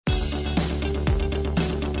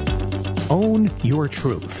Own Your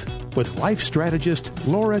Truth with life strategist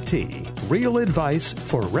Laura T. Real advice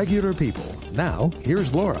for regular people. Now,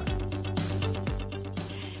 here's Laura.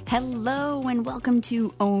 Hello and welcome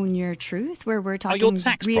to Own Your Truth, where we're talking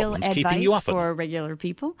real advice for regular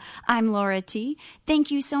people. I'm Laura T. Thank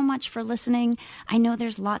you so much for listening. I know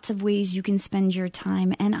there's lots of ways you can spend your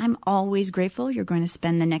time, and I'm always grateful you're going to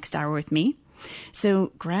spend the next hour with me.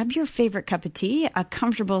 So grab your favorite cup of tea, a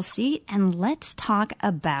comfortable seat, and let's talk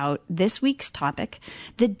about this week's topic,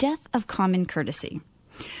 the death of common courtesy.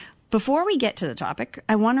 Before we get to the topic,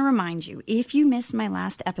 I want to remind you, if you missed my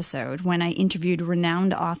last episode when I interviewed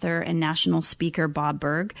renowned author and national speaker Bob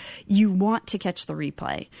Burg, you want to catch the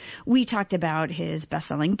replay. We talked about his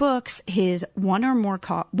best-selling books, his one more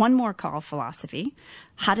call philosophy,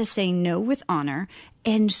 how to say no with honor,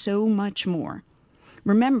 and so much more.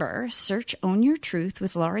 Remember, search Own Your Truth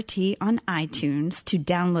with Laura T on iTunes to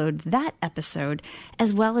download that episode,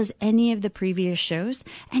 as well as any of the previous shows,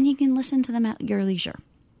 and you can listen to them at your leisure.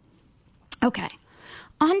 Okay,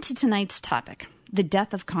 on to tonight's topic, the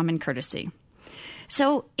death of common courtesy.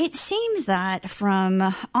 So it seems that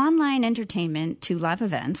from online entertainment to live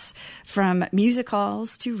events, from music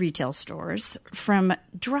halls to retail stores, from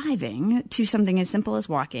driving to something as simple as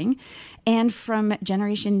walking, and from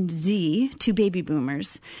Generation Z to baby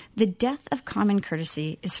boomers, the death of common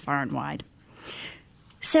courtesy is far and wide.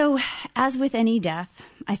 So, as with any death,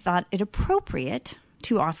 I thought it appropriate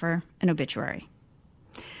to offer an obituary.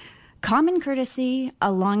 Common courtesy,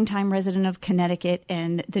 a longtime resident of Connecticut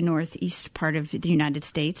and the northeast part of the United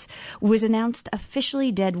States, was announced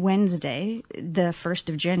officially dead Wednesday, the 1st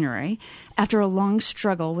of January, after a long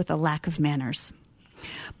struggle with a lack of manners.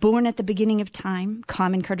 Born at the beginning of time,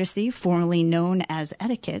 common courtesy, formerly known as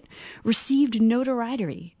etiquette, received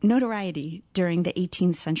notoriety during the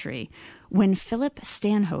 18th century when Philip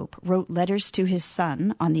Stanhope wrote letters to his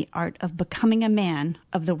son on the art of becoming a man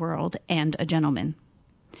of the world and a gentleman.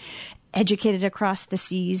 Educated across the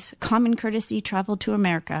seas, common courtesy traveled to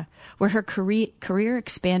America, where her career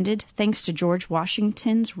expanded thanks to George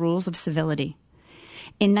Washington's rules of civility.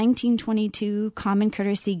 In 1922, common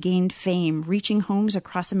courtesy gained fame, reaching homes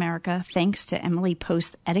across America thanks to Emily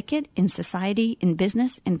Post's etiquette in society, in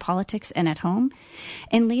business, in politics, and at home,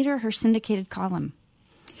 and later her syndicated column.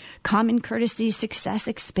 Common courtesy's success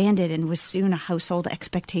expanded and was soon a household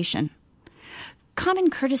expectation. Common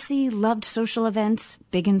courtesy loved social events,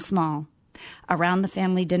 big and small. Around the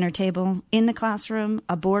family dinner table, in the classroom,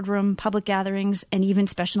 a boardroom, public gatherings, and even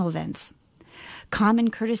special events.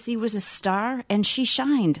 Common courtesy was a star, and she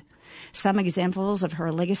shined. Some examples of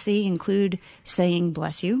her legacy include saying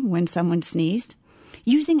bless you when someone sneezed,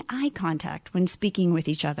 using eye contact when speaking with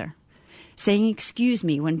each other, saying excuse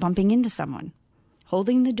me when bumping into someone,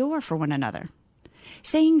 holding the door for one another,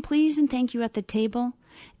 saying please and thank you at the table,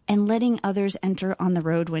 and letting others enter on the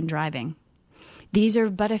road when driving. These are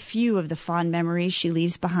but a few of the fond memories she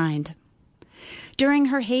leaves behind. During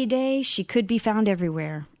her heyday, she could be found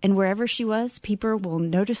everywhere, and wherever she was, people were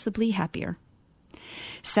noticeably happier.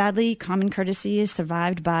 Sadly, common courtesy is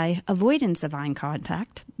survived by avoidance of eye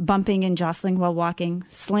contact, bumping and jostling while walking,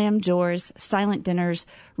 slammed doors, silent dinners,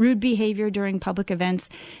 rude behavior during public events,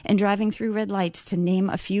 and driving through red lights, to name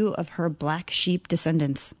a few of her black sheep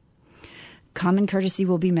descendants. Common courtesy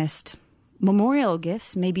will be missed. Memorial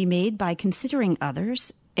gifts may be made by considering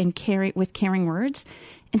others and with caring words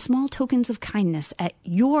and small tokens of kindness at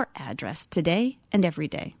your address today and every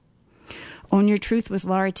day. Own Your Truth with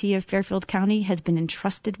Laura T. of Fairfield County has been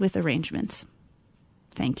entrusted with arrangements.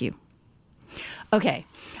 Thank you. Okay,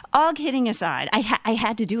 all kidding aside, I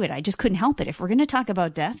had to do it. I just couldn't help it. If we're going to talk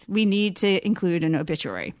about death, we need to include an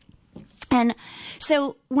obituary. And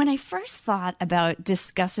so when I first thought about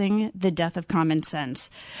discussing the death of common sense,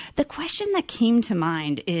 the question that came to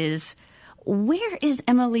mind is, where is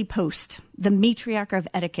Emily Post, the matriarch of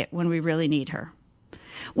etiquette, when we really need her?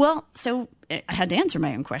 Well, so I had to answer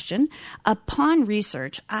my own question. Upon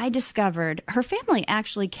research, I discovered her family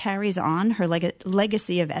actually carries on her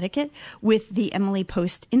legacy of etiquette with the Emily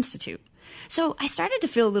Post Institute. So I started to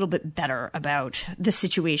feel a little bit better about the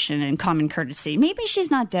situation and common courtesy. Maybe she's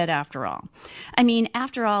not dead after all. I mean,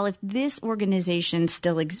 after all, if this organization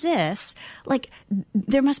still exists,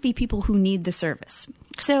 there must be people who need the service.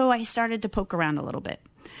 So I started to poke around a little bit.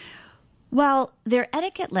 While their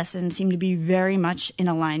etiquette lessons seem to be very much in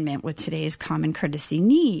alignment with today's common courtesy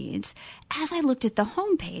needs, as I looked at the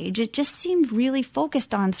homepage, it just seemed really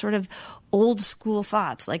focused on sort of old school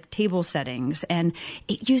thoughts like table settings, and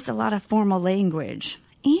it used a lot of formal language.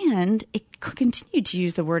 And it continued to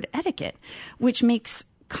use the word etiquette, which makes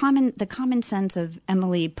the common sense of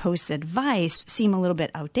Emily Post's advice seem a little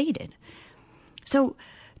bit outdated. So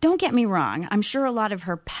Don't get me wrong. I'm sure a lot of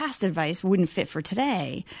her past advice wouldn't fit for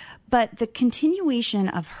today, but the continuation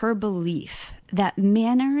of her belief that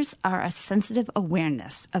manners are a sensitive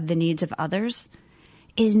awareness of the needs of others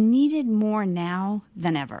is needed more now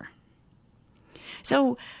than ever.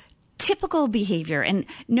 So, typical behavior. And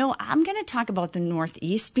no, I'm going to talk about the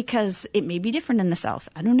Northeast because it may be different in the South.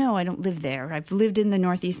 I don't know. I don't live there. I've lived in the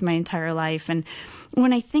Northeast my entire life. And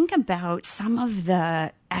when I think about some of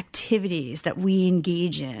the activities that we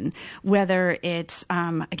engage in, whether it's,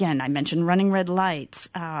 again, I mentioned running red lights.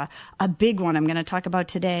 A big one I'm going to talk about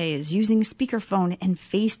today is using speakerphone and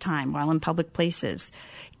FaceTime while in public places.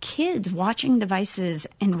 Kids watching devices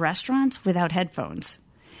in restaurants without headphones.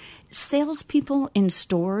 Salespeople in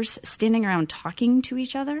stores standing around talking to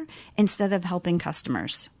each other instead of helping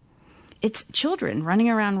customers. It's children running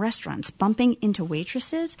around restaurants, bumping into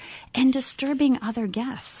waitresses and disturbing other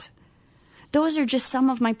guests. Those are just some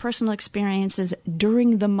of my personal experiences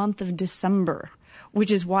during the month of December, which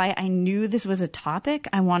is why I knew this was a topic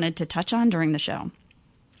I wanted to touch on during the show.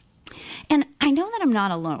 And I know that I'm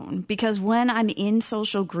not alone because when I'm in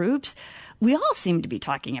social groups, we all seem to be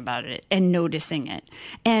talking about it and noticing it.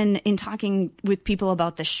 And in talking with people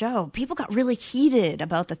about the show, people got really heated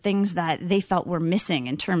about the things that they felt were missing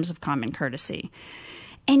in terms of common courtesy.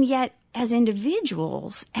 And yet, as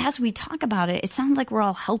individuals, as we talk about it, it sounds like we're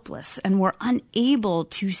all helpless and we're unable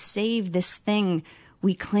to save this thing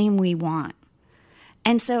we claim we want.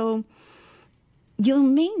 And so you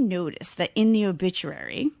may notice that in the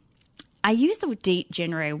obituary, I used the date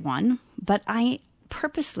January 1, but I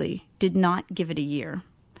purposely did not give it a year.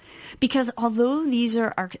 Because although these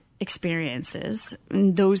are our experiences,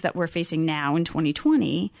 those that we're facing now in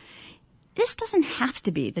 2020, this doesn't have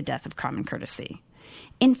to be the death of common courtesy.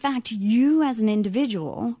 In fact, you as an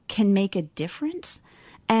individual can make a difference,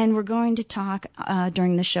 and we're going to talk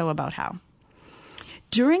during the show about how.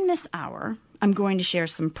 During this hour, I'm going to share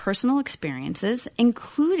some personal experiences,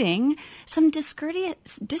 including some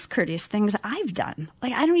discourteous things I've done.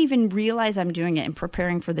 Like, I don't even realize I'm doing it in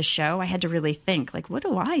preparing for the show. I had to really think, like, what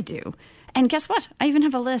do I do? And guess what? I even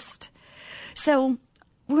have a list. So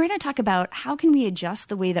we're going to talk about how can we adjust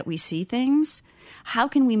the way that we see things? How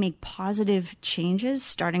can we make positive changes,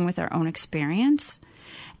 starting with our own experience?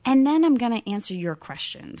 And then I'm going to answer your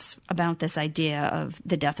questions about this idea of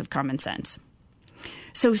the death of common sense.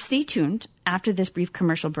 So stay tuned. After this brief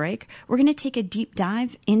commercial break, we're going to take a deep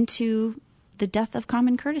dive into the death of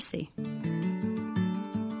common courtesy.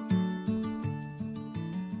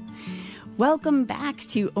 Welcome back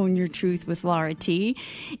to Own Your Truth with Laura T.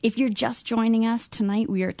 If you're just joining us tonight,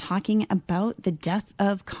 we are talking about the death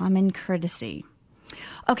of common courtesy.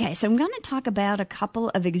 Okay, so I'm going to talk about a couple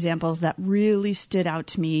of examples that really stood out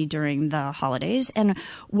to me during the holidays and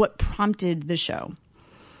what prompted the show.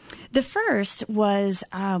 The first was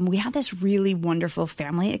we had this really wonderful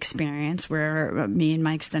family experience where me and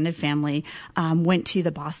my extended family went to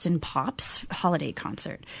the Boston Pops holiday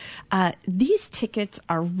concert. These tickets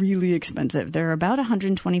are really expensive. They're about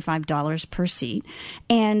 $125 per seat.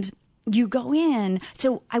 And you go in.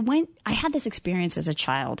 So I had this experience as a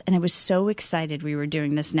child, and I was so excited we were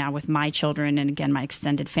doing this now with my children and, again, my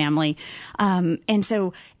extended family. And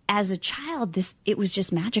so as a child, it was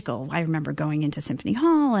just magical. I remember going into Symphony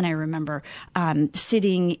Hall, and I remember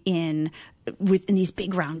sitting in these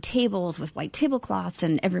big round tables with white tablecloths,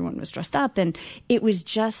 and everyone was dressed up, and it was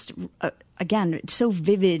just, again, so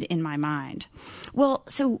vivid in my mind. Well,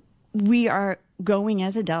 so we are going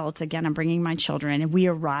as adults. Again, I'm bringing my children, and we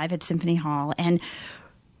arrive at Symphony Hall and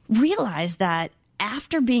realize that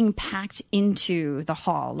after being packed into the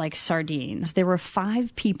hall like sardines, there were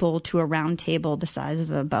 5 people to a round table the size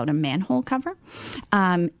of about a manhole cover.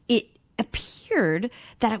 It appeared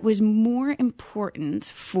that it was more important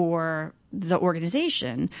for the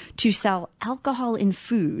organization to sell alcohol and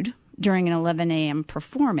food during an 11 a.m.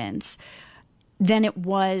 performance than it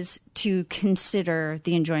was to consider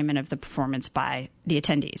the enjoyment of the performance by the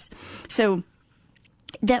attendees. So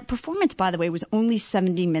that performance, by the way, was only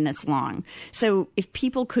 70 minutes long. So if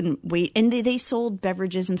people couldn't wait, and they sold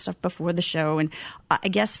beverages and stuff before the show, and I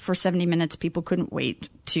guess for 70 minutes, people couldn't wait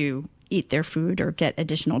to eat their food or get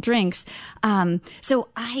additional drinks. So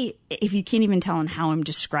if you can't even tell on how I'm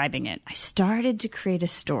describing it, I started to create a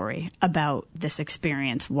story about this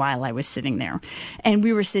experience while I was sitting there. And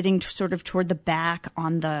we were sitting sort of toward the back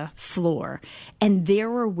on the floor. And there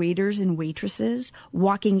were waiters and waitresses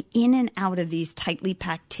walking in and out of these tightly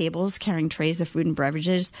packed tables, carrying trays of food and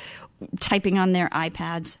beverages, typing on their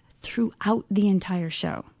iPads throughout the entire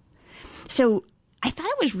show. So I thought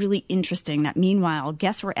it was really interesting that meanwhile,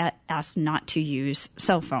 guests were asked not to use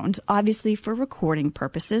cell phones, obviously for recording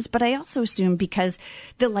purposes, but I also assumed because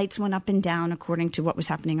the lights went up and down according to what was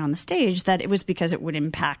happening on the stage, that it was because it would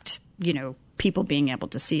impact, people being able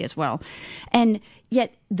to see as well. And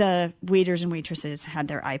yet the waiters and waitresses had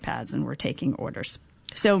their iPads and were taking orders.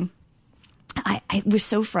 So I was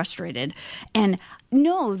so frustrated. And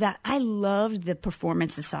know that I loved the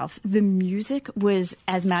performance itself. The music was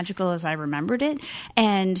as magical as I remembered it.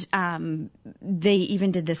 And they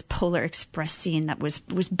even did this Polar Express scene that was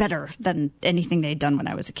better than anything they'd done when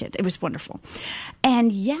I was a kid. It was wonderful.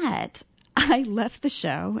 And yet I left the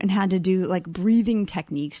show and had to do like breathing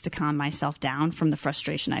techniques to calm myself down from the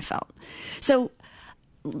frustration I felt. So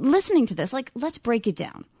listening to this, let's break it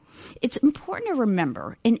down. It's important to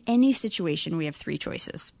remember in any situation we have three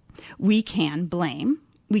choices. We can blame,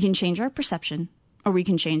 we can change our perception, or we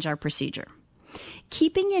can change our procedure.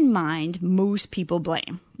 Keeping in mind most people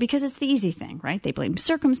blame because it's the easy thing, right? They blame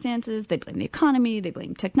circumstances, they blame the economy, they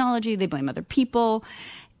blame technology, they blame other people.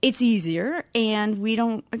 It's easier and we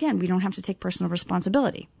don't have to take personal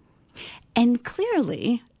responsibility. And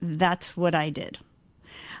clearly that's what I did.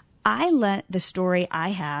 I let the story I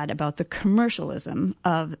had about the commercialism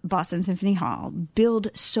of Boston Symphony Hall build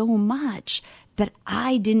so much that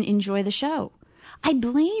I didn't enjoy the show. I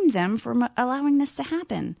blamed them for allowing this to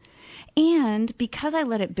happen. And because I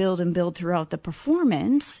let it build and build throughout the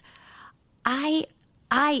performance, I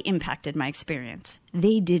impacted my experience.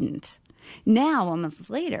 They didn't. Now, a month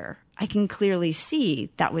later, I can clearly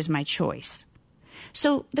see that was my choice.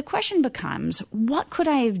 So the question becomes, what could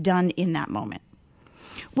I have done in that moment?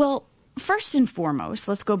 Well, first and foremost,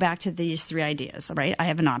 let's go back to these three ideas, right? I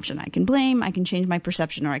have an option. I can blame, I can change my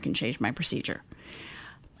perception, or I can change my procedure.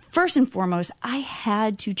 First and foremost, I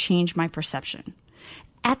had to change my perception.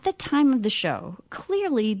 At the time of the show,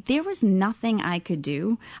 clearly there was nothing I could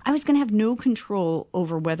do. I was going to have no control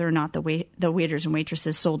over whether or not the waiters and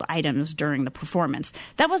waitresses sold items during the performance.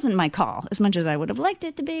 That wasn't my call. As much as I would have liked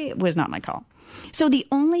it to be, it was not my call. So the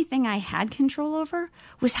only thing I had control over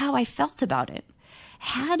was how I felt about it.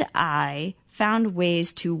 Had I found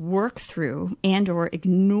ways to work through and or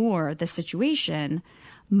ignore the situation,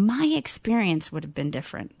 my experience would have been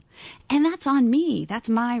different. And that's on me. That's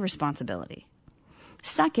my responsibility.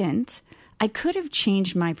 Second, I could have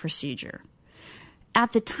changed my procedure.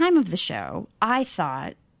 At the time of the show, I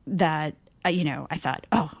thought that,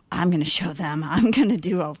 oh, I'm going to show them. I'm going to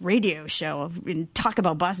do a radio show and talk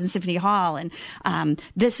about Boston Symphony Hall. And I'm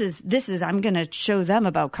going to show them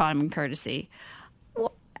about common courtesy.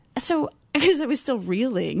 So, because I was still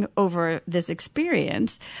reeling over this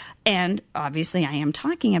experience, and obviously I am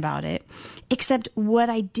talking about it, except what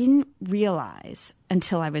I didn't realize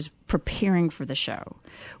until I was preparing for the show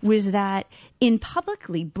was that in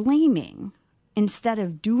publicly blaming, instead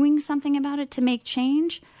of doing something about it to make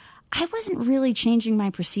change, I wasn't really changing my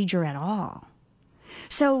procedure at all.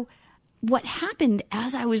 So what happened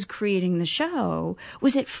as I was creating the show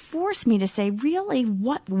was it forced me to say, really,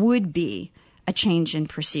 what would be a change in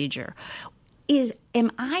procedure?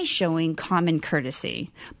 Am I showing common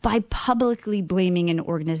courtesy by publicly blaming an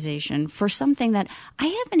organization for something that I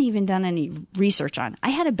haven't even done any research on? I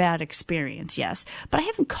had a bad experience, yes, but I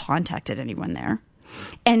haven't contacted anyone there.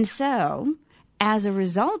 And so, as a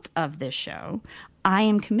result of this show, I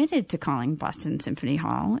am committed to calling Boston Symphony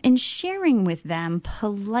Hall and sharing with them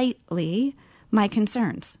politely my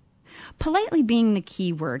concerns. Politely being the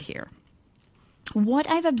key word here. What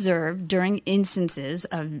I've observed during instances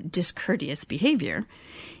of discourteous behavior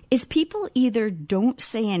is people either don't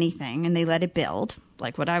say anything and they let it build,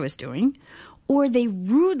 like what I was doing, or they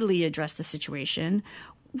rudely address the situation,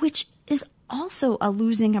 which is also a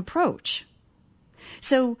losing approach.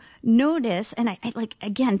 So notice, and I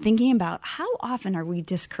again, thinking about how often are we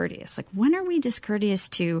discourteous? Like, when are we discourteous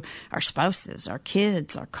to our spouses, our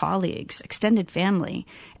kids, our colleagues, extended family,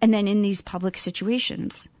 and then in these public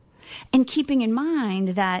situations? And keeping in mind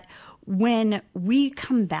that when we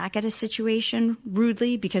come back at a situation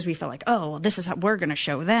rudely because we feel like, oh, well, this is how we're going to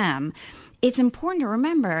show them, it's important to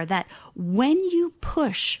remember that when you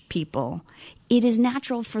push people, it is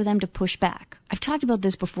natural for them to push back. I've talked about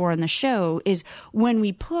this before on the show, is when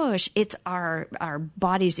we push, it's our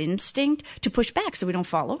body's instinct to push back so we don't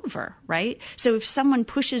fall over, right? So if someone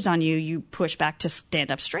pushes on you, you push back to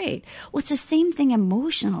stand up straight. Well, it's the same thing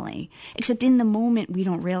emotionally, except in the moment we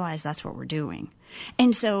don't realize that's what we're doing.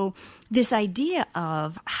 And so this idea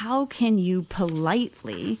of how can you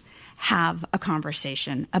politely have a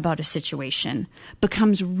conversation about a situation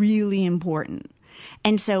becomes really important.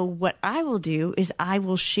 And so what I will do is I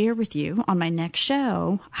will share with you on my next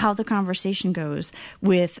show how the conversation goes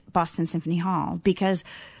with Boston Symphony Hall, because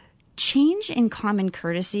change in common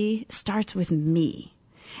courtesy starts with me.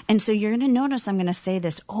 And so you're going to notice I'm going to say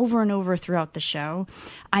this over and over throughout the show.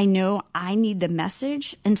 I know I need the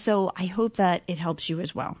message, and so I hope that it helps you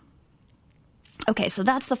as well. Okay, so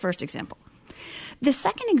that's the first example. The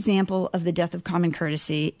second example of the death of common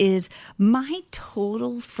courtesy is my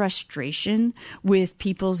total frustration with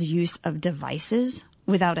people's use of devices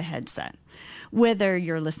without a headset. Whether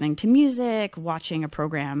you're listening to music, watching a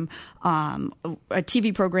program, a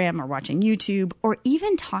TV program, or watching YouTube, or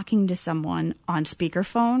even talking to someone on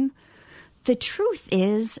speakerphone, the truth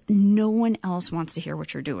is no one else wants to hear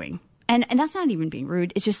what you're doing. And that's not even being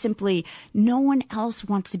rude. It's just simply no one else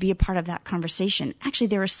wants to be a part of that conversation. Actually,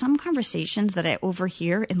 there are some conversations that I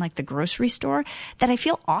overhear in like the grocery store that I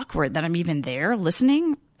feel awkward that I'm even there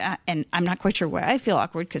listening. And I'm not quite sure why I feel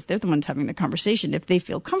awkward, because they're the ones having the conversation. If they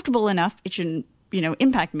feel comfortable enough, it shouldn't,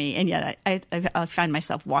 impact me. And yet I find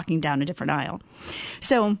myself walking down a different aisle.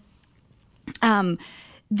 So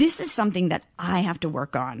this is something that I have to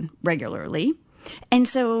work on regularly. And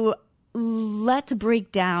so let's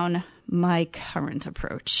break down my current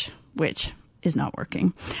approach, which is not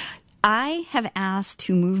working. I have asked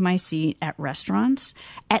to move my seat at restaurants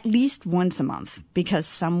at least once a month because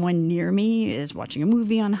someone near me is watching a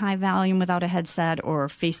movie on high volume without a headset or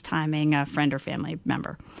FaceTiming a friend or family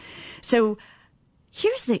member. So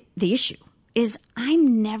here's the issue, is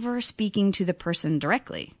I'm never speaking to the person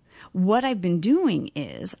directly. What I've been doing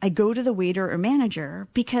is I go to the waiter or manager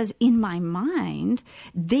because in my mind,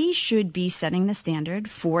 they should be setting the standard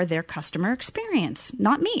for their customer experience,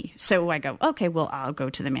 not me. So I go, okay, well, I'll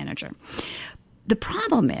go to the manager. The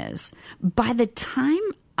problem is by the time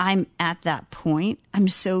I'm at that point, I'm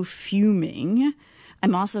so fuming.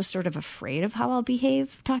 I'm also sort of afraid of how I'll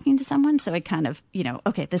behave talking to someone. So I kind of,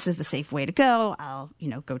 okay, this is the safe way to go. I'll,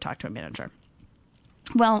 go talk to a manager.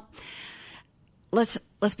 Well, let's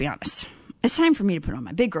be honest. It's time for me to put on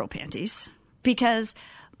my big girl panties, because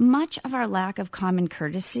much of our lack of common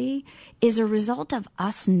courtesy is a result of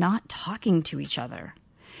us not talking to each other.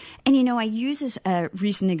 And, I use this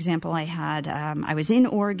recent example I had. I was in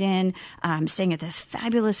Oregon, staying at this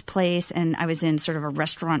fabulous place, and I was in sort of a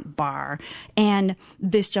restaurant bar. And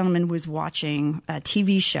this gentleman was watching a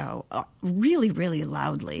TV show really, really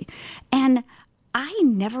loudly. And I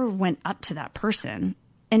never went up to that person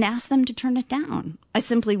and asked them to turn it down. I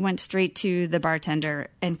simply went straight to the bartender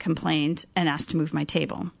and complained and asked to move my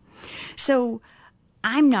table. So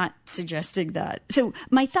I'm not suggesting that. So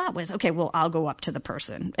my thought was, okay, well, I'll go up to the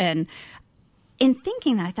person. And in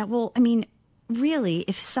thinking that, I thought, well, really,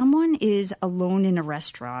 if someone is alone in a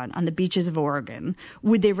restaurant on the beaches of Oregon,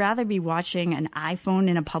 would they rather be watching an iPhone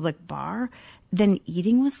in a public bar than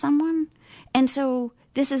eating with someone? And so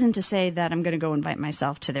this isn't to say that I'm going to go invite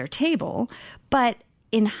myself to their table, but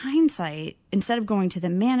in hindsight, instead of going to the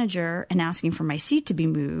manager and asking for my seat to be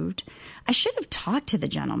moved, I should have talked to the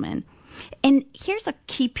gentleman. And here's a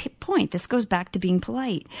key point. This goes back to being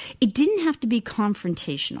polite. It didn't have to be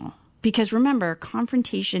confrontational, because remember,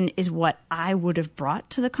 confrontation is what I would have brought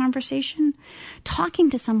to the conversation. Talking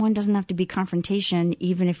to someone doesn't have to be confrontation,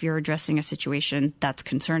 even if you're addressing a situation that's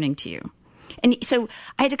concerning to you. And so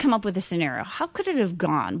I had to come up with a scenario. How could it have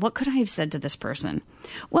gone? What could I have said to this person?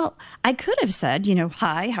 Well, I could have said,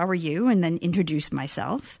 hi, how are you? And then introduced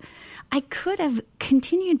myself. I could have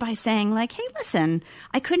continued by saying hey, listen,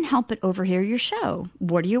 I couldn't help but overhear your show.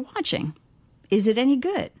 What are you watching? Is it any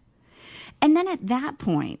good? And then at that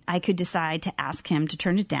point, I could decide to ask him to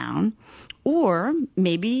turn it down, or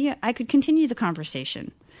maybe I could continue the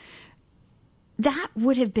conversation. That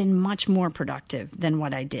would have been much more productive than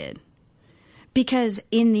what I did. Because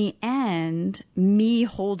in the end, me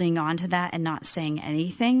holding on to that and not saying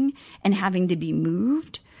anything and having to be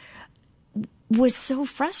moved was so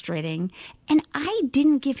frustrating. And I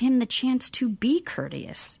didn't give him the chance to be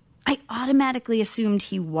courteous. I automatically assumed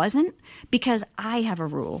he wasn't, because I have a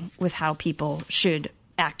rule with how people should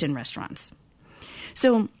act in restaurants.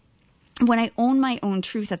 So when I owned my own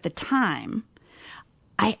truth at the time,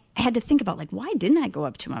 I had to think about why didn't I go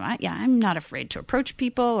up to him? I'm not afraid to approach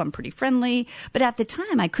people. I'm pretty friendly. But at the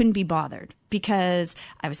time, I couldn't be bothered because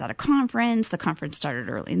I was at a conference. The conference started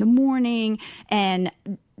early in the morning, and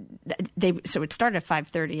so it started at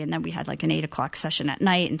 5:30, and then we had an 8 o'clock session at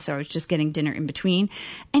night. And so I was just getting dinner in between.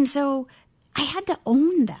 And so I had to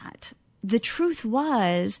own that. The truth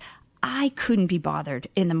was I couldn't be bothered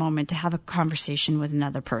in the moment to have a conversation with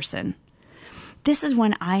another person. This is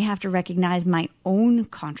when I have to recognize my own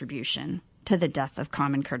contribution to the death of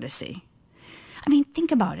common courtesy. I mean,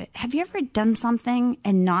 think about it. Have you ever done something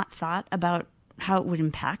and not thought about how it would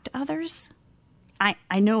impact others?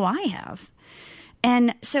 I know I have.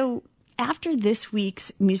 And so after this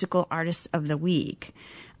week's Musical Artist of the Week,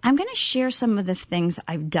 I'm going to share some of the things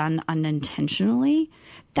I've done unintentionally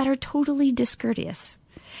that are totally discourteous.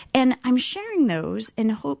 And I'm sharing those in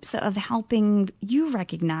hopes of helping you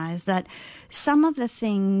recognize that some of the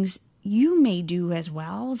things you may do as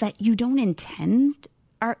well that you don't intend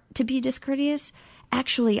to be discourteous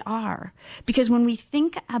actually are. Because when we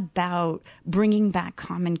think about bringing back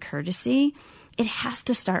common courtesy, it has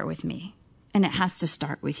to start with me, and it has to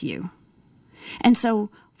start with you. And so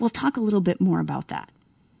we'll talk a little bit more about that,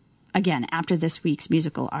 again, after this week's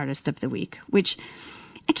Musical Artist of the Week, which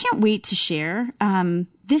I can't wait to share.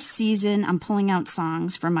 This season, I'm pulling out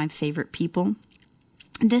songs from my favorite people.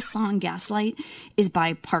 This song, Gaslight, is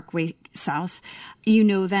by Parkway South. You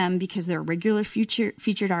know them because they're a regular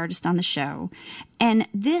featured artist on the show. And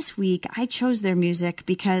this week, I chose their music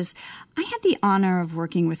because I had the honor of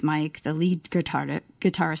working with Mike, the lead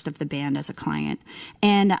guitarist of the band, as a client.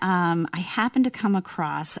 And I happened to come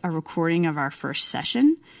across a recording of our first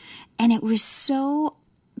session. And it was so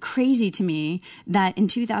crazy to me that in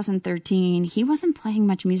 2013, he wasn't playing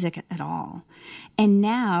much music at all. And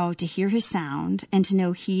now to hear his sound and to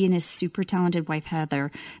know he and his super talented wife,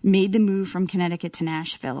 Heather, made the move from Connecticut to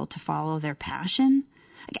Nashville to follow their passion.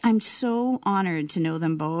 I'm so honored to know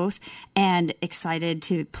them both and excited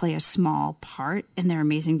to play a small part in their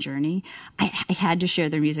amazing journey. I had to share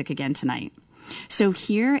their music again tonight. So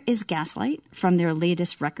here is Gaslight from their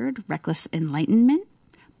latest record, Reckless Enlightenment.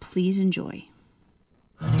 Please enjoy.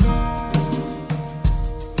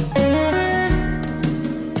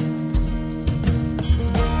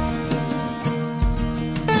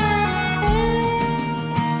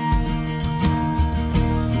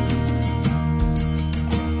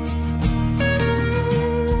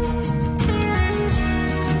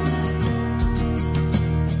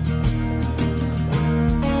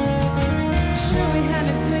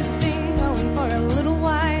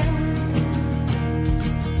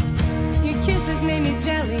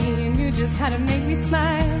 How to make me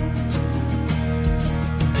smile.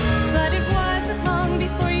 But it wasn't long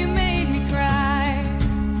before you made me cry.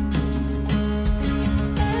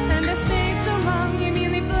 And I stayed so long you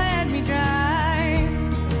nearly bled me dry.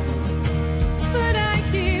 But I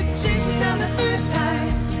keep chasing down the first high.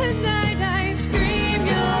 At night I scream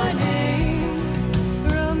your name,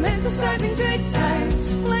 romanticizing good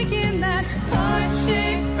times, like in that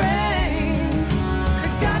heart-shaped frame.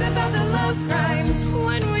 Forgot about the love crimes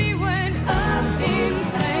when we went up in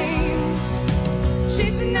flames.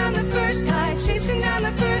 Chasing down the first high, chasing down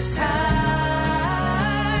the first high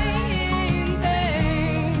in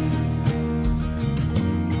vain.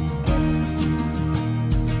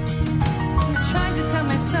 I tried to tell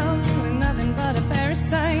myself we're nothing but a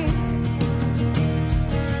parasite.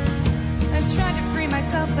 I tried to free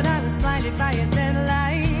myself, but I was blinded by a dead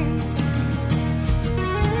light.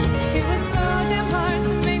 It was so damn hard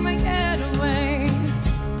to make my getaway.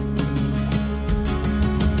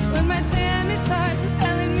 When my damaged heart was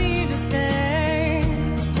telling me to stay.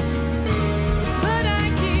 But I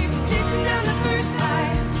keep chasing down the first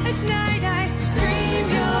high. At night I scream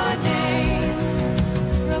your name,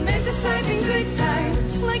 romanticizing good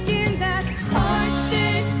times, like in that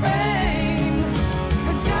heart-shaped frame.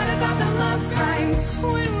 Forgot about the love crimes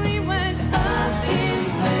when we went up in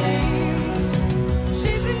flames.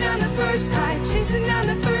 Chasing down the first high, chasing down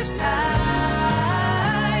the first high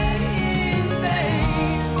in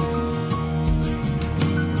vain.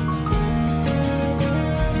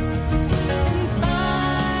 And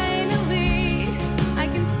finally, I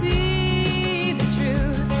can see the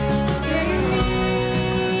truth. Yeah, you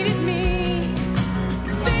needed me.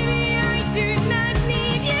 Baby, I do not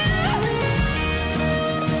need you.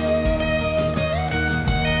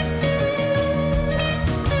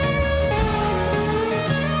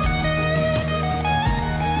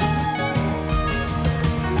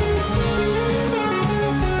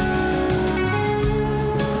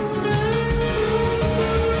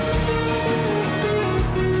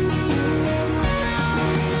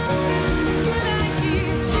 But I keep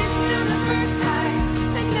chasing down the first high.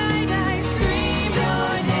 At night I scream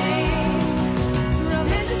your name,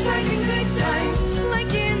 romanticizing good times,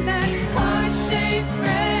 like in that heart-shaped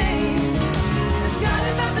frame. Forgot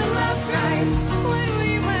about the love crimes when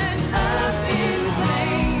we went up in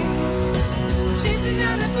flames. Chasing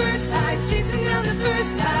down the first high, chasing down the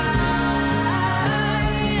first high,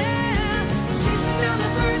 yeah. Chasing down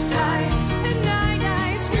the first high. At night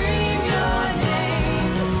I scream your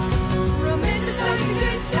name, romanticizing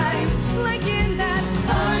good times, like in that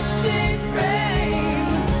heart-shaped frame.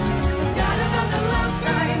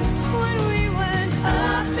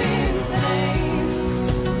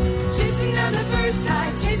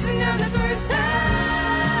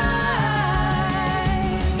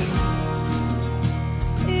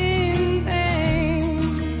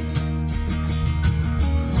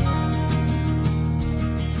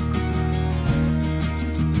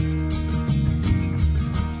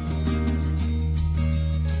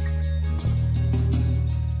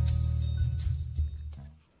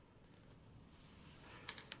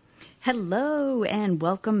 Hello and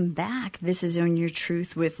welcome back. This is Own Your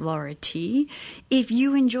Truth with Laura T. If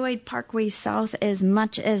you enjoyed Parkway South as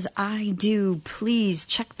much as I do, please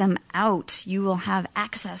check them out. You will have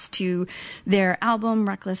access to their album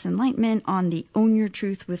Reckless Enlightenment on the Own Your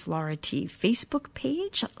Truth with Laura T Facebook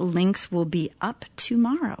page. Links will be up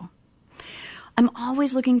tomorrow. I'm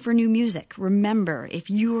always looking for new music. Remember, if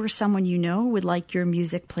you or someone you know would like your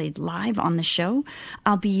music played live on the show,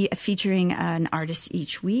 I'll be featuring an artist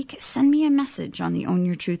each week. Send me a message on the Own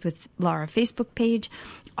Your Truth with Laura Facebook page.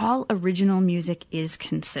 All original music is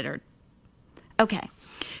considered. Okay,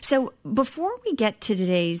 so before we get to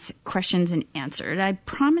today's questions and answered, I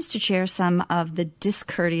promise to share some of the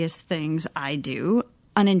discourteous things I do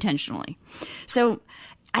unintentionally. So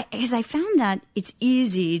because I found that it's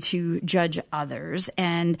easy to judge others,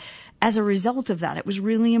 and as a result of that, it was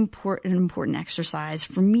really an important exercise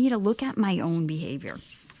for me to look at my own behavior.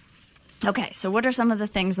 Okay, so what are some of the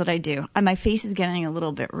things that I do? My face is getting a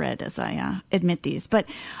little bit red as I admit these. But,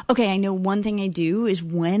 okay, I know one thing I do is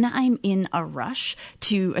when I'm in a rush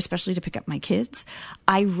especially to pick up my kids,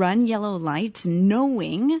 I run yellow lights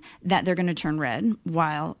knowing that they're going to turn red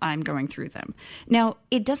while I'm going through them. Now,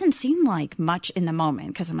 it doesn't seem like much in the moment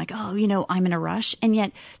because I'm like, oh, I'm in a rush. And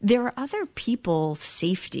yet there are other people's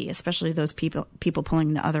safety, especially those people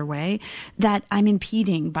pulling the other way, that I'm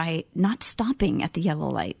impeding by not stopping at the yellow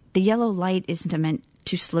light. The yellow light isn't meant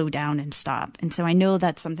to slow down and stop. And so I know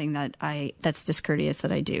that's something that's discourteous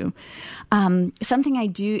that I do. Something I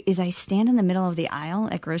do is I stand in the middle of the aisle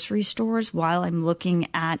at grocery stores while I'm looking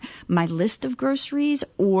at my list of groceries,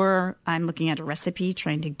 or I'm looking at a recipe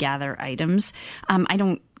trying to gather items. I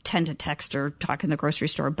don't tend to text or talk in the grocery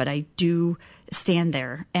store, but I do stand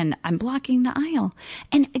there and I'm blocking the aisle.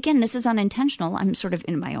 And again, this is unintentional. I'm sort of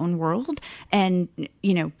in my own world and,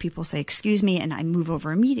 people say, excuse me, and I move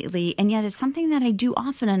over immediately. And yet it's something that I do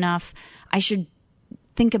often enough. I should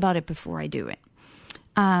think about it before I do it.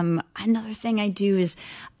 Another thing I do is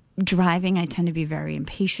driving. I tend to be very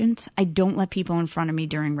impatient. I don't let people in front of me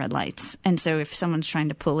during red lights. And so if someone's trying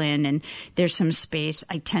to pull in and there's some space,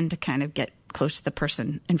 I tend to kind of get close to the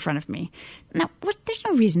person in front of me. Now, there's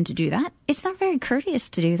no reason to do that. It's not very courteous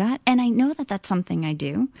to do that. And I know that that's something I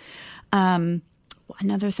do.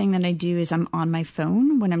 Another thing that I do is I'm on my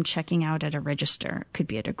phone when I'm checking out at a register. It could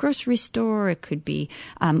be at a grocery store. It could be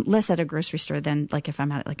less at a grocery store than like if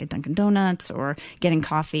I'm at like a Dunkin' Donuts or getting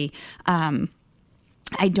coffee.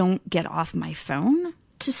 I don't get off my phone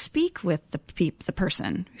to speak with the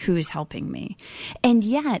person who is helping me. And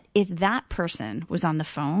yet, if that person was on the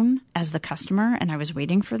phone as the customer and I was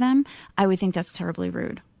waiting for them, I would think that's terribly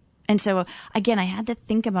rude. And so, again, I had to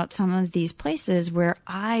think about some of these places where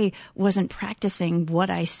I wasn't practicing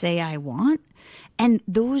what I say I want. And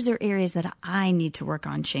those are areas that I need to work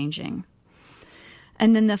on changing.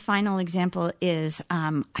 And then the final example is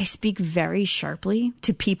I speak very sharply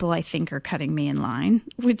to people I think are cutting me in line,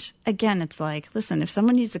 which, again, it's like, listen, if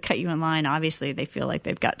someone needs to cut you in line, obviously they feel like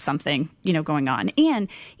they've got something, going on. And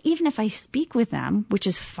even if I speak with them, which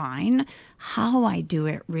is fine, how I do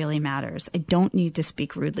it really matters. I don't need to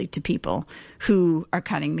speak rudely to people who are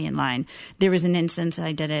cutting me in line. There was an instance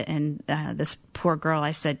I did it, and this poor girl,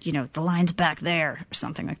 I said, the line's back there or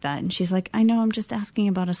something like that. And she's like, I know, I'm just asking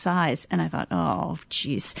about a size. And I thought, oh,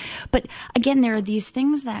 geez. But again, there are these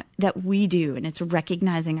things that we do, and it's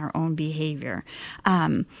recognizing our own behavior.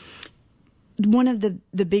 One of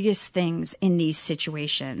the biggest things in these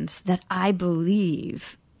situations that I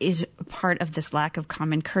believe is part of this lack of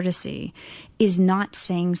common courtesy is not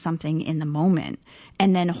saying something in the moment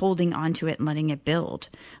and then holding on to it and letting it build.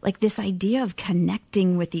 Like this idea of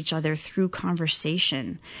connecting with each other through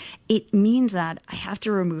conversation, it means that I have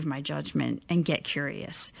to remove my judgment and get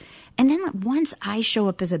curious. And then once I show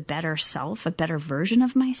up as a better self, a better version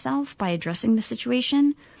of myself by addressing the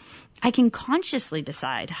situation, I can consciously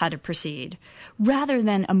decide how to proceed rather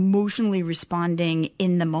than emotionally responding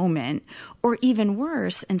in the moment, or even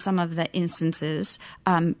worse, in some of the instances,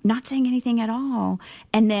 not saying anything at all,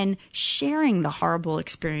 and then sharing the horrible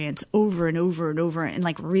experience over and over and over and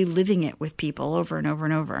like reliving it with people over and over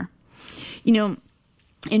and over.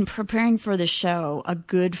 In preparing for the show, a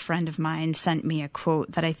good friend of mine sent me a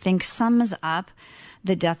quote that I think sums up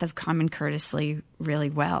the death of common courtesy really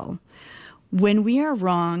well. When we are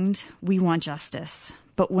wronged, we want justice,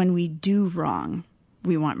 but when we do wrong,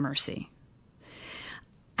 we want mercy.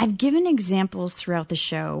 I've given examples throughout the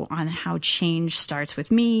show on how change starts with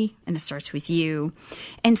me and it starts with you.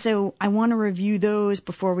 And so I want to review those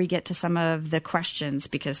before we get to some of the questions,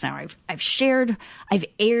 because now I've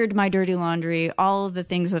aired my dirty laundry, all of the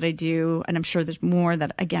things that I do. And I'm sure there's more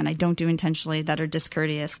that, again, I don't do intentionally that are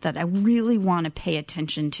discourteous that I really want to pay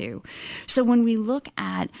attention to. So when we look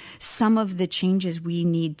at some of the changes we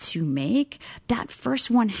need to make, that first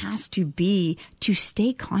one has to be to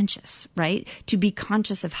stay conscious, right? To be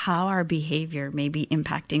conscious of how our behavior may be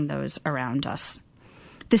impacting those around us.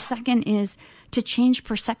 The second is to change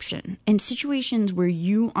perception. In situations where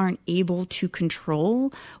you aren't able to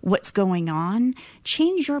control what's going on,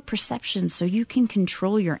 change your perception so you can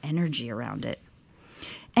control your energy around it.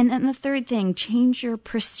 And then the third thing, change your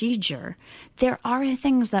procedure. There are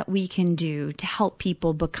things that we can do to help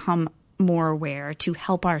people become more aware, to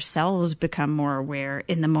help ourselves become more aware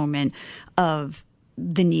in the moment of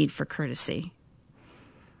the need for courtesy.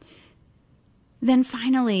 Then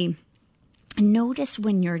finally, notice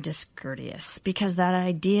when you're discourteous, because that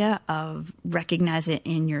idea of recognize it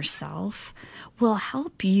in yourself will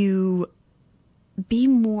help you be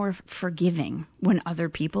more forgiving when other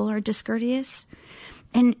people are discourteous.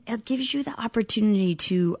 And it gives you the opportunity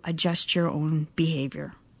to adjust your own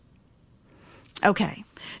behavior. Okay,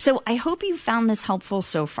 so I hope you found this helpful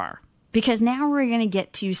so far, because now we're going to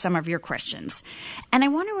get to some of your questions. And I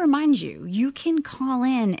want to remind you, you can call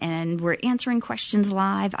in and we're answering questions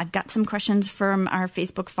live. I've got some questions from our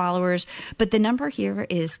Facebook followers, but the number here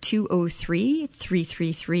is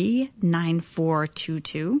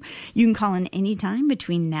 203-333-9422. You can call in anytime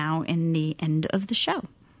between now and the end of the show.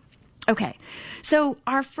 Okay, so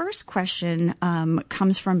our first question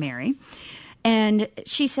comes from Mary, and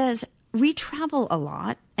she says, we travel a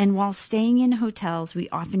lot, and while staying in hotels, we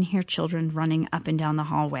often hear children running up and down the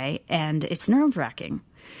hallway, and it's nerve-wracking.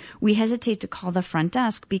 We hesitate to call the front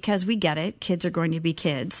desk because we get it. Kids are going to be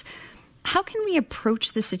kids. How can we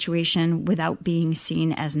approach the situation without being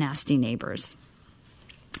seen as nasty neighbors?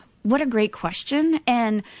 What a great question.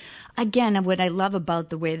 And again, what I love about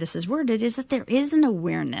the way this is worded is that there is an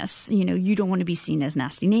awareness. You don't want to be seen as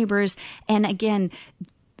nasty neighbors. And again,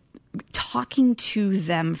 talking to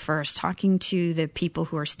them first, talking to the people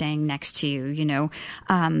who are staying next to you.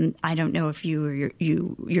 I don't know if you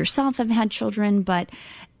yourself have had children, but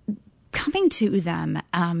coming to them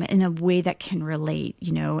in a way that can relate,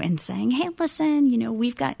 and saying, hey, listen,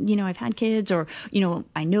 we've got, I've had kids, or,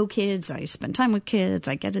 I know kids, I spend time with kids,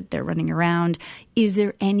 I get it, they're running around. Is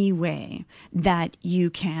there any way that you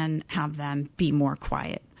can have them be more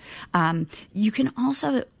quiet? You can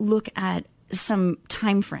also look at some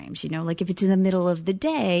time frames, like if it's in the middle of the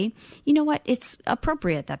day, it's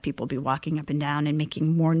appropriate that people be walking up and down and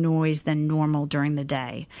making more noise than normal during the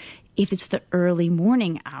day. If it's the early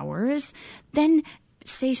morning hours, then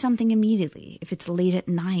say something immediately. If it's late at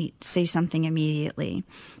night, say something immediately.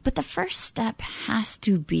 But the first step has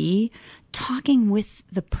to be talking with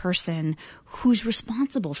the person who's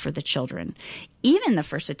responsible for the children. Even the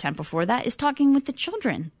first attempt before that is talking with the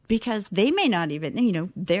children, because they may not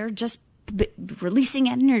even, they're just releasing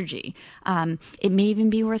energy. It may even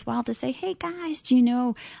be worthwhile to say, hey guys,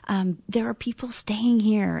 there are people staying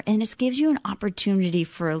here, and it gives you an opportunity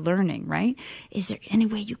for learning, right? Is there any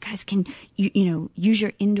way you guys can, use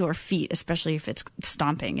your indoor feet, especially if it's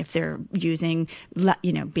stomping, if they're using,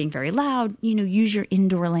 being very loud, use your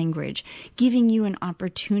indoor language, giving you an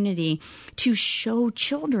opportunity to show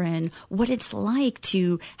children what it's like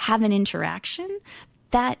to have an interaction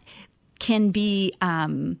that can be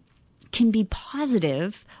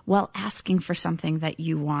positive while asking for something that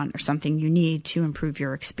you want or something you need to improve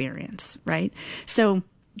your experience, right? So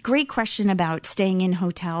great question about staying in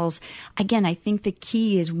hotels. Again, I think the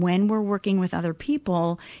key is when we're working with other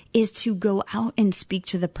people is to go out and speak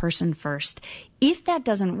to the person first. If that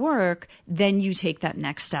doesn't work, then you take that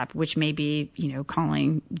next step, which may be,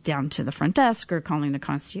 calling down to the front desk or calling the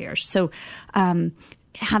concierge. So,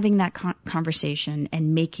 having that conversation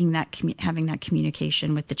and having that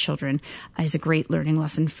communication with the children is a great learning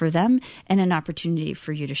lesson for them and an opportunity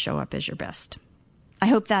for you to show up as your best. I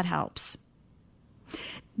hope that helps.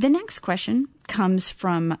 The next question comes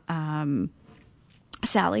from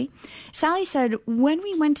Sally. Sally said, when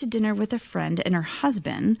we went to dinner with a friend and her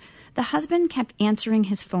husband, the husband kept answering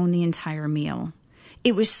his phone the entire meal.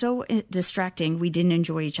 It was so distracting, we didn't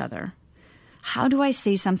enjoy each other. How do I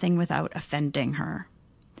say something without offending her?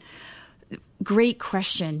 Great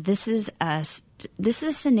question. This is a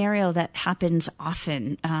scenario that happens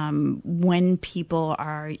often when people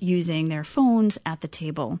are using their phones at the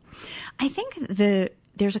table. I think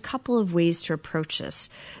there's a couple of ways to approach this.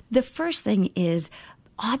 The first thing is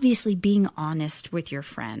obviously being honest with your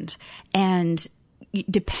friend, and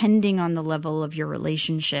depending on the level of your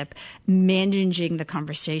relationship, managing the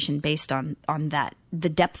conversation based on that, the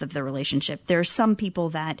depth of the relationship. There are some people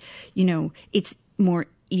that, it's more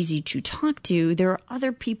easy to talk to. There are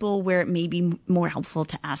other people where it may be more helpful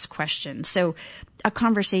to ask questions. So a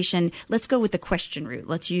conversation, let's go with the question route.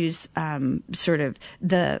 Let's use sort of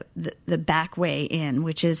the back way in,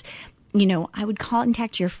 which is, I would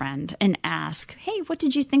contact your friend and ask, hey, what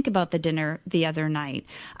did you think about the dinner the other night?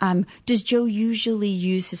 Does Joe usually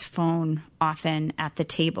use his phone often at the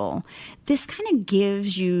table? This kind of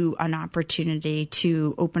gives you an opportunity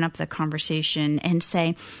to open up the conversation and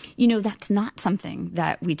say, that's not something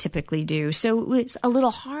that we typically do. So it's a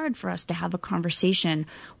little hard for us to have a conversation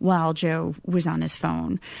while Joe was on his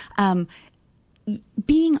phone.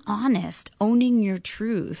 Being honest, owning your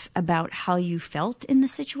truth about how you felt in the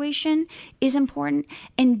situation is important,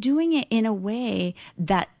 and doing it in a way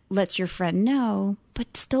that lets your friend know,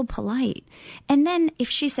 but still polite. And then if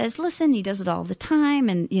she says, listen, he does it all the time,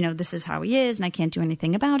 and, this is how he is, and I can't do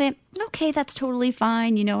anything about it. Okay, that's totally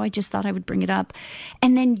fine. I just thought I would bring it up.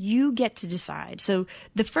 And then you get to decide. So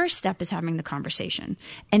the first step is having the conversation.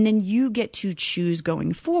 And then you get to choose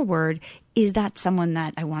going forward, is that someone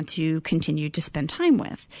that I want to continue to spend time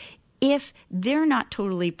with? If they're not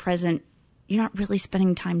totally present, you're not really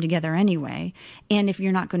spending time together anyway. And if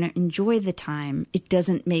you're not going to enjoy the time, it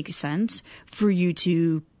doesn't make sense for you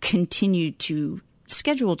to continue to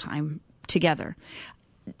schedule time together.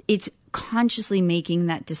 It's consciously making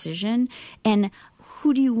that decision. And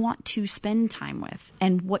who do you want to spend time with?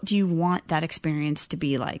 And what do you want that experience to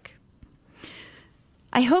be like?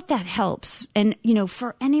 I hope that helps. And,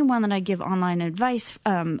 for anyone that I give online advice,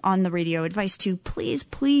 on the radio advice to,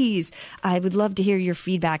 please, I would love to hear your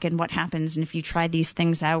feedback and what happens. And if you try these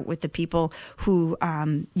things out with the people who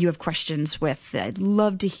you have questions with, I'd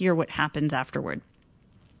love to hear what happens afterward.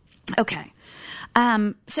 Okay.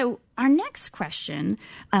 So our next question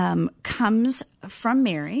comes from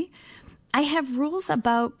Mary. I have rules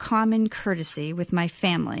about common courtesy with my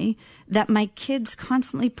family that my kids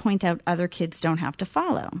constantly point out other kids don't have to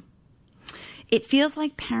follow. It feels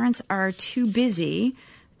like parents are too busy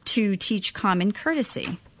to teach common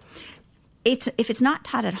courtesy. If it's not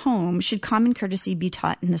taught at home, should common courtesy be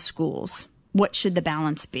taught in the schools? What should the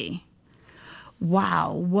balance be?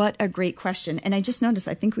 Wow, what a great question. And I just noticed,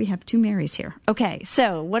 I think we have two Marys here. Okay,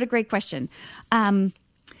 so what a great question.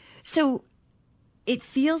 So it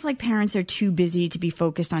feels like parents are too busy to be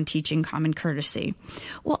focused on teaching common courtesy.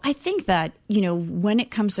 Well, I think that, when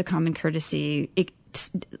it comes to common courtesy,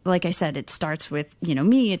 like I said, it starts with,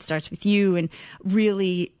 me, it starts with you, and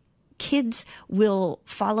really kids will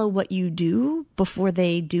follow what you do before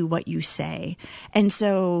they do what you say. And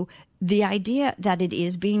so the idea that it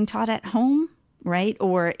is being taught at home, right?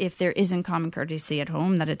 Or if there isn't common courtesy at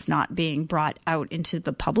home, that it's not being brought out into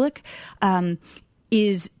the public,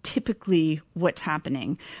 is typically what's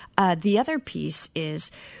happening. The other piece is,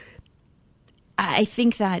 I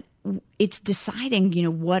think that it's deciding,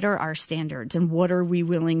 what are our standards and what are we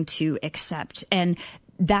willing to accept? And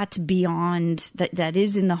that's beyond that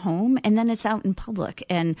is in the home, and then it's out in public.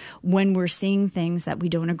 And when we're seeing things that we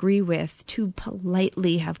don't agree with, to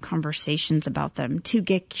politely have conversations about them, to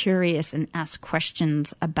get curious and ask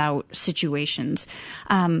questions about situations.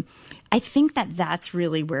 I think that that's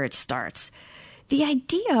really where it starts. The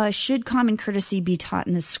idea, should common courtesy be taught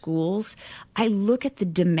in the schools? I look at the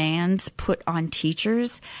demands put on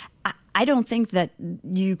teachers. I don't think that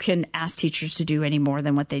you can ask teachers to do any more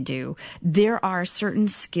than what they do. There are certain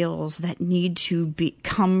skills that need to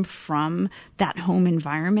come from that home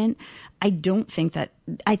environment. I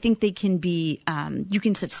think they can be, you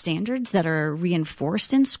can set standards that are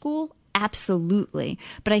reinforced in school. Absolutely.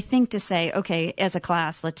 But I think to say, okay, as a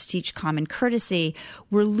class, let's teach common courtesy,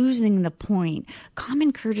 we're losing the point.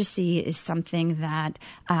 Common courtesy is something that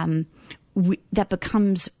that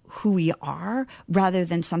becomes who we are rather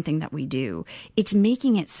than something that we do. It's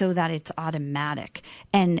making it so that it's automatic.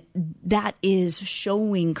 And that is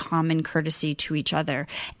showing common courtesy to each other.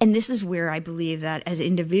 And this is where I believe that as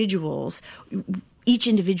individuals, each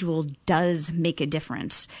individual does make a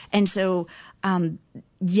difference. And so,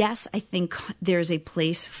 yes, I think there's a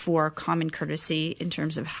place for common courtesy in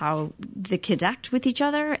terms of how the kids act with each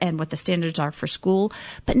other and what the standards are for school,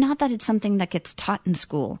 but not that it's something that gets taught in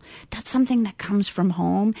school. That's something that comes from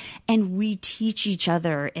home, and we teach each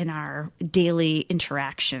other in our daily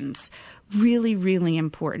interactions. Really, really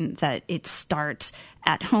important that it starts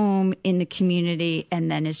at home, in the community,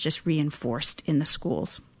 and then is just reinforced in the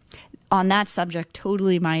schools. on that subject,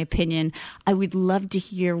 totally my opinion. I would love to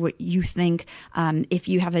hear what you think. If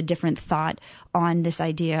you have a different thought on this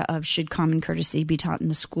idea of should common courtesy be taught in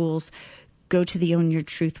the schools, go to the Own Your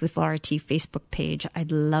Truth with Laura T Facebook page.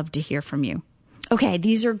 I'd love to hear from you. Okay,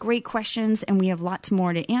 these are great questions, and we have lots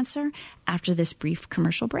more to answer after this brief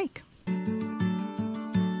commercial break.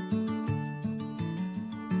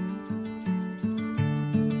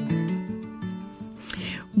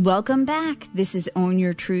 Welcome back. This is Own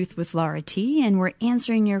Your Truth with Laura T, and we're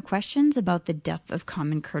answering your questions about the death of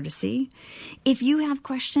common courtesy. If you have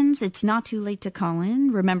questions, it's not too late to call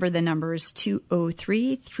in. Remember, the number is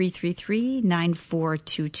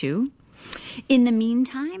 203-333-9422. In the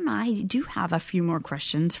meantime, I do have a few more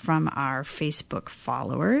questions from our Facebook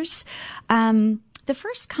followers. The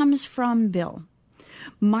first comes from Bill.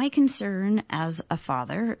 My concern as a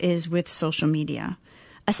father is with social media,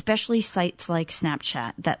 especially sites like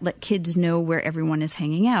Snapchat that let kids know where everyone is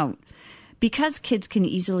hanging out. Because kids can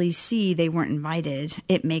easily see they weren't invited,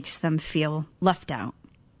 it makes them feel left out.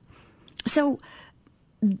 So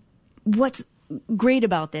what's great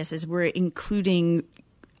about this is we're including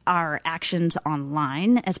our actions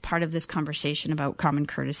online as part of this conversation about common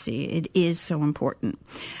courtesy. It is so important.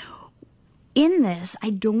 In this, I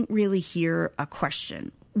don't really hear a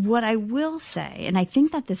question. What I will say, and I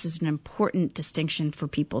think that this is an important distinction for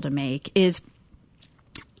people to make, is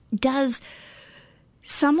does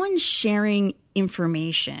someone sharing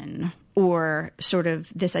information or sort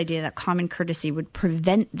of this idea that common courtesy would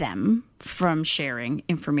prevent them from sharing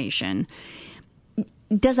information,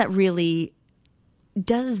 does that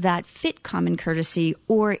fit common courtesy,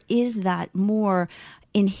 or is that more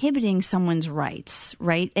inhibiting someone's rights,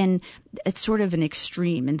 right? And it's sort of an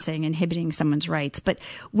extreme in saying inhibiting someone's rights. But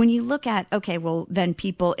when you look at, okay, well, then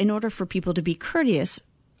people, in order for people to be courteous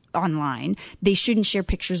online, they shouldn't share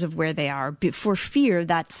pictures of where they are for fear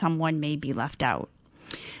that someone may be left out.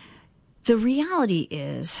 The reality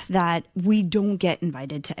is that we don't get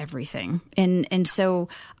invited to everything. And so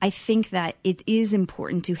I think that it is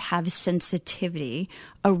important to have sensitivity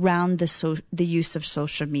around the use of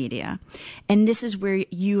social media. And this is where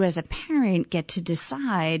you as a parent get to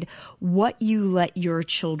decide what you let your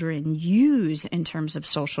children use in terms of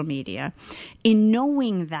social media. In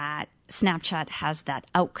knowing that Snapchat has that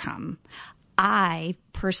outcome, I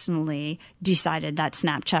personally decided that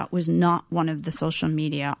Snapchat was not one of the social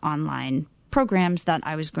media online programs that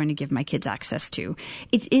I was going to give my kids access to.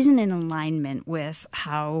 It isn't in alignment with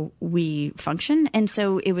how we function, and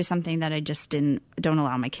so it was something that I just don't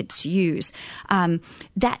allow my kids to use.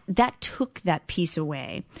 That took that piece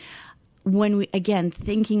away. When we, again,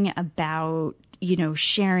 thinking about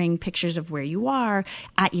sharing pictures of where you are.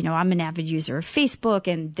 I'm an avid user of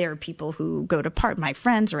Facebook, and there are people who go to my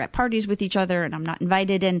friends are at parties with each other, and I'm not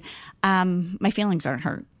invited, and my feelings aren't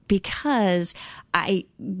hurt. Because I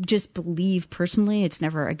just believe personally it's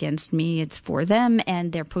never against me, it's for them,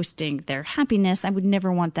 and they're posting their happiness. I would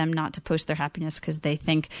never want them not to post their happiness because they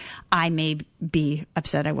think I may be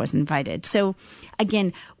upset I wasn't invited. So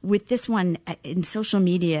again, with this one in social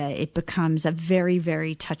media, it becomes a very,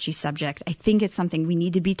 very touchy subject. I think it's something we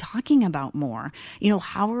need to be talking about more.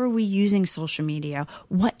 How are we using social media?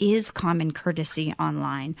 What is common courtesy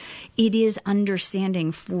online? It is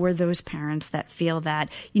understanding for those parents that feel that,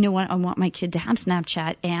 I want my kid to have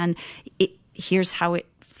Snapchat, and here's how it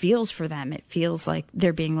feels for them. It feels like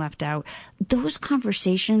they're being left out. Those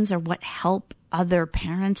conversations are what help other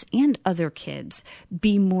parents and other kids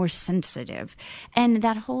be more sensitive. And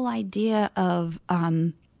that whole idea of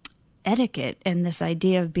etiquette and this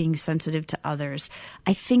idea of being sensitive to others,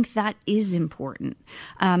 I think that is important.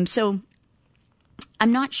 So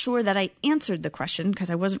I'm not sure that I answered the question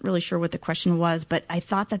because I wasn't really sure what the question was, but I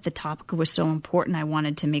thought that the topic was so important I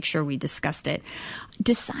wanted to make sure we discussed it.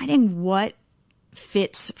 Deciding what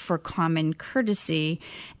fits for common courtesy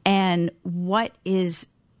and what is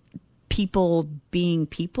people being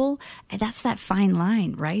people, and that's that fine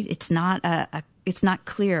line, right? It's not it's not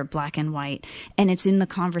clear, black and white. And it's in the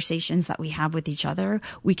conversations that we have with each other,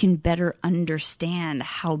 we can better understand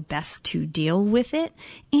how best to deal with it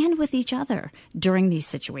and with each other during these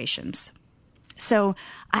situations. So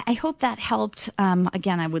I hope that helped.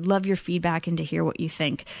 Again, I would love your feedback and to hear what you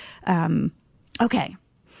think. Okay.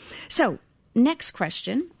 So next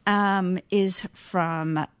question is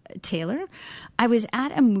from Taylor. I was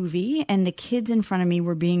at a movie and the kids in front of me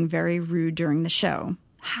were being very rude during the show.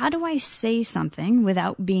 How do I say something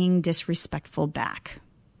without being disrespectful back?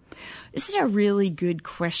 This is a really good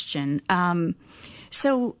question.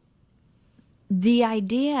 So the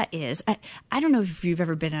idea is, I don't know if you've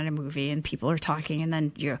ever been at a movie and people are talking and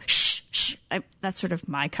then you're, shh, Shh, that's sort of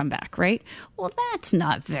my comeback, right? Well, that's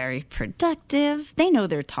not very productive. They know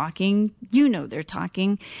they're talking. You know they're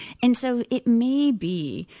talking. And so it may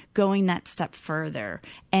be going that step further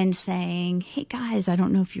and saying, hey, guys, I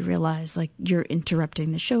don't know if you realize, like, you're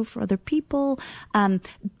interrupting the show for other people.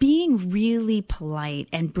 Being really polite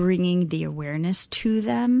and bringing the awareness to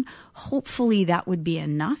them, hopefully that would be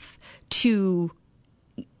enough to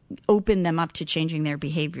open them up to changing their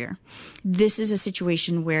behavior. This is a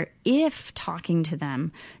situation where if talking to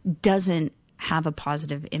them doesn't have a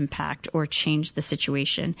positive impact or change the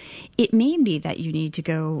situation, it may be that you need to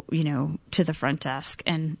go, to the front desk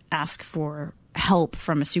and ask for help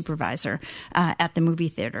from a supervisor at the movie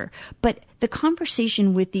theater. But the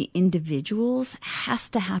conversation with the individuals has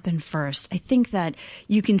to happen first. I think that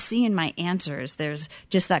you can see in my answers, there's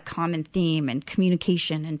just that common theme and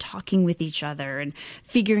communication and talking with each other and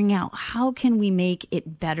figuring out how can we make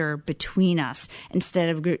it better between us instead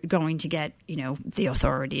of going to get, the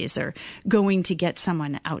authorities or going to get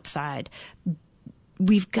someone outside.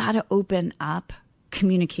 We've got to open up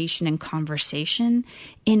communication and conversation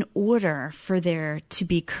in order for there to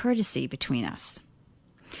be courtesy between us.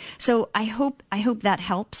 So I hope that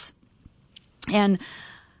helps. And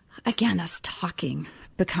again, us talking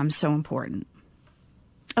becomes so important.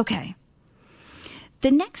 Okay.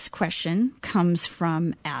 The next question comes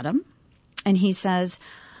from Adam, and he says,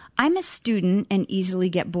 I'm a student and easily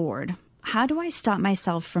get bored. How do I stop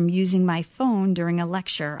myself from using my phone during a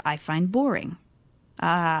lecture I find boring?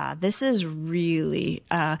 This is really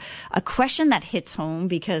a question that hits home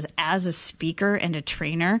because as a speaker and a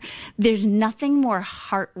trainer, there's nothing more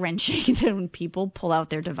heart-wrenching than when people pull out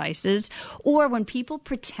their devices or when people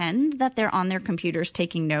pretend that they're on their computers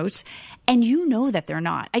taking notes and you know that they're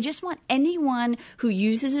not. I just want anyone who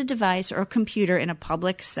uses a device or a computer in a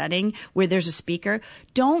public setting where there's a speaker,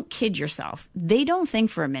 don't kid yourself. They don't think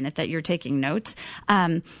for a minute that you're taking notes,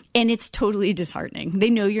 and it's totally disheartening. They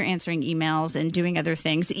know you're answering emails and doing other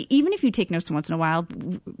things. Even if you take notes once in a while,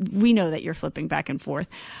 we know that you're flipping back and forth.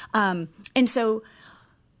 And so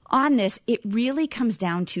on this, it really comes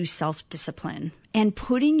down to self-discipline and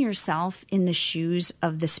putting yourself in the shoes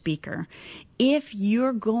of the speaker. If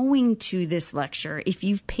you're going to this lecture, if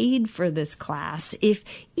you've paid for this class, even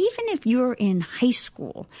if you're in high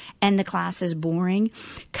school and the class is boring,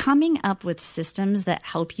 coming up with systems that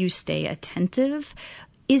help you stay attentive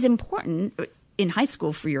is important in high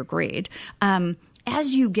school for your grade.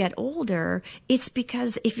 As you get older, it's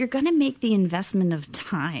because if you're going to make the investment of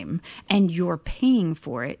time and you're paying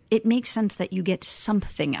for it, it makes sense that you get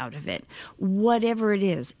something out of it, whatever it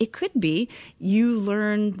is. It could be you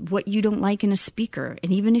learn what you don't like in a speaker,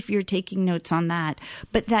 and even if you're taking notes on that,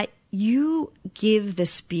 but that you give the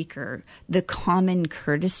speaker the common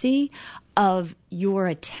courtesy of your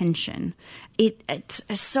attention. It's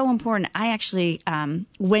so important. I actually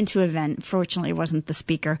went to an event. Fortunately, it wasn't the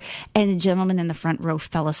speaker. And the gentleman in the front row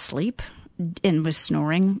fell asleep and was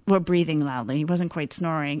snoring or breathing loudly. He wasn't quite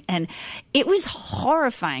snoring. And it was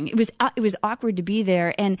horrifying. It was awkward to be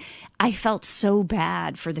there. And I felt so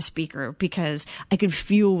bad for the speaker because I could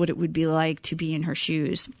feel what it would be like to be in her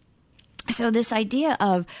shoes. So this idea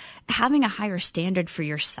of having a higher standard for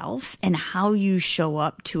yourself and how you show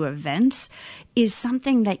up to events is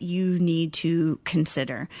something that you need to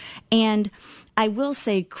consider. And I will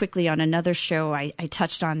say quickly on another show, I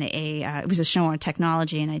touched on it was a show on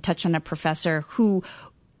technology, and I touched on a professor who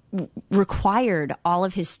required all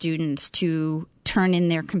of his students to turn in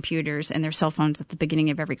their computers and their cell phones at the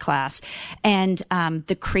beginning of every class. And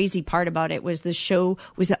the crazy part about it was the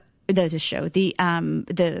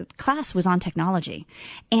class was on technology.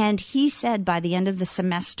 And he said by the end of the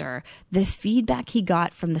semester, the feedback he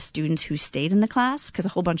got from the students who stayed in the class, because a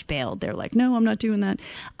whole bunch bailed. They're like, no, I'm not doing that.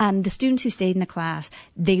 The students who stayed in the class,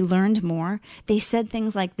 they learned more. They said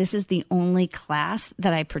things like, this is the only class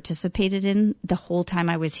that I participated in the whole time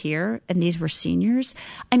I was here. And these were seniors.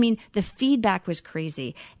 I mean, the feedback was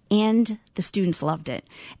crazy. And the students loved it.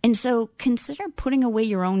 And so consider putting away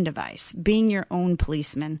your own device, being your own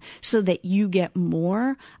policeman, so that you get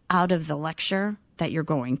more out of the lecture that you're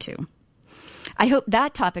going to. I hope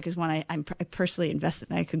that topic is one I personally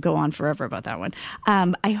invested in. I could go on forever about that one.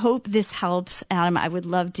 I hope this helps. Adam, I would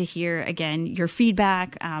love to hear, again, your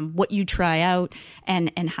feedback, what you try out,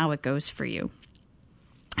 and how it goes for you.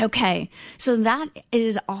 Okay, so that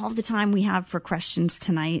is all the time we have for questions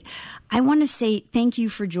tonight. I want to say thank you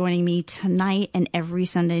for joining me tonight and every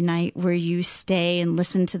Sunday night where you stay and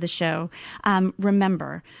listen to the show.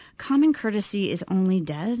 Remember, common courtesy is only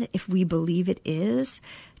dead if we believe it is.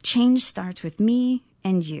 Change starts with me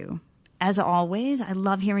and you. as always, I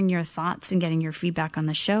love hearing your thoughts and getting your feedback on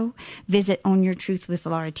the show. Visit Own Your Truth with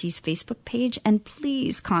Laura T's Facebook page and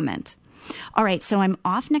please comment. All right, so I'm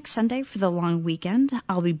off next Sunday for the long weekend.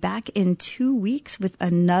 I'll be back in 2 weeks with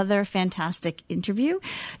another fantastic interview.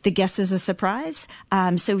 The guest is a surprise.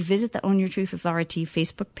 So visit the Own Your Truth with Laura T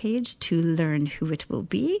Facebook page to learn who it will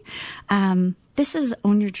be. This is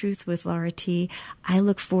Own Your Truth with Laura T. I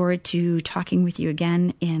look forward to talking with you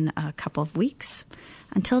again in a couple of weeks.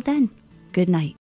 Until then, good night.